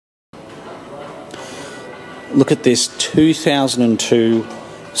Look at this 2002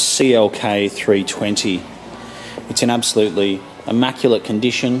 CLK320. It's in absolutely immaculate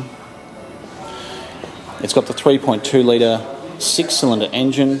condition. It's got the 3.2 litre 6-cylinder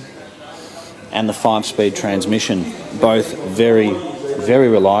engine and the 5-speed transmission. Both very, very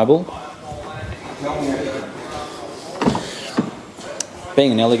reliable.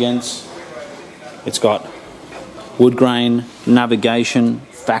 Being an elegance, it's got wood grain, navigation,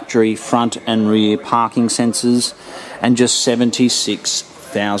 factory front and rear parking sensors, and just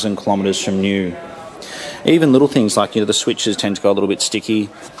 76,000 kilometres from new. Even little things like, the switches tend to go a little bit sticky.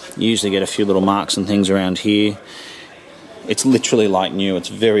 You usually get a few little marks and things around here. It's literally like new. It's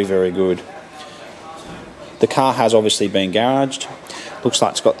very, very good. The car has obviously been garaged. Looks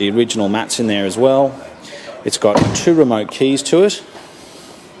like it's got the original mats in there as well. It's got 2 remote keys to it.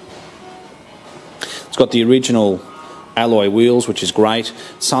 It's got the original alloy wheels, which is great.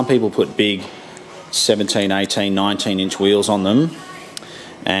 Some people put big 17, 18, 19-inch wheels on them,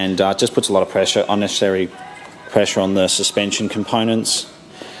 and it just puts a lot of pressure, unnecessary pressure on the suspension components.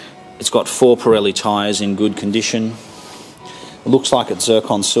 It's got 4 Pirelli tyres in good condition. It looks like it's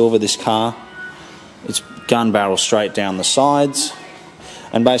zircon silver, this car. It's gun barrel straight down the sides.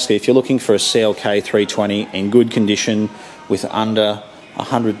 And basically, if you're looking for a CLK320 in good condition with under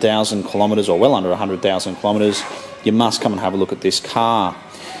 100,000 kilometres, or well under 100,000 kilometres, you must come and have a look at this car.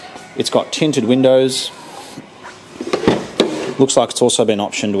 It's got tinted windows. Looks like it's also been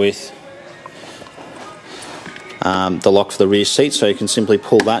optioned with the lock for the rear seat, so you can simply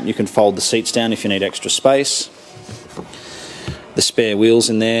pull that and you can fold the seats down if you need extra space. The spare wheels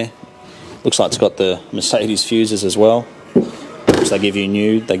in there. Looks like it's got the Mercedes fuses as well, which they give you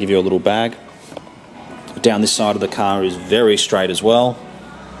new. They give you a little bag. Down this side of the car is very straight as well.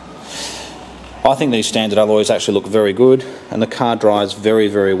 I think these standard alloys actually look very good, and the car drives very,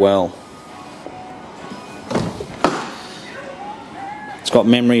 very well. It's got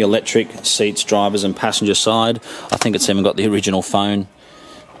memory, electric seats, drivers and passenger side. I think it's even got the original phone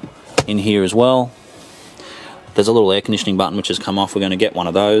in here as well. There's a little air conditioning button which has come off. We're going to get one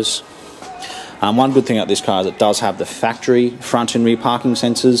of those. One good thing about this car is it does have the factory front and rear parking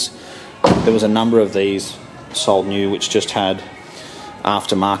sensors. There was a number of these sold new which just had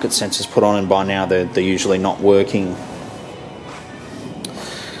aftermarket sensors put on, and by now they're usually not working.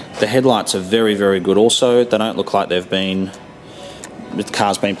 The headlights are very, very good also. They don't look like the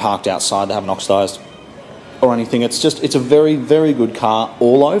car's been parked outside, they haven't oxidised or anything. It's a very, very good car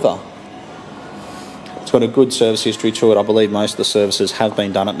all over. It's got a good service history to it. I believe most of the services have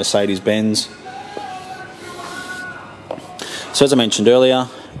been done at Mercedes-Benz. So as I mentioned earlier,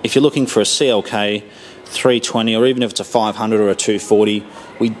 if you're looking for a CLK320, or even if it's a 500 or a 240,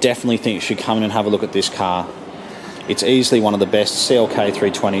 we definitely think you should come in and have a look at this car. It's easily one of the best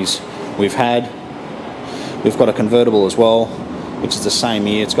CLK320s we've had. We've got a convertible as well, which is the same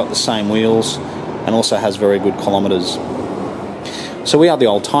year. It's got the same wheels and also has very good kilometres. So we are the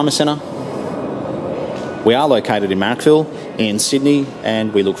Old Timer Centre. We are located in Marrickville in Sydney,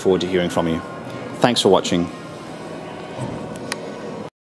 and we look forward to hearing from you. Thanks for watching.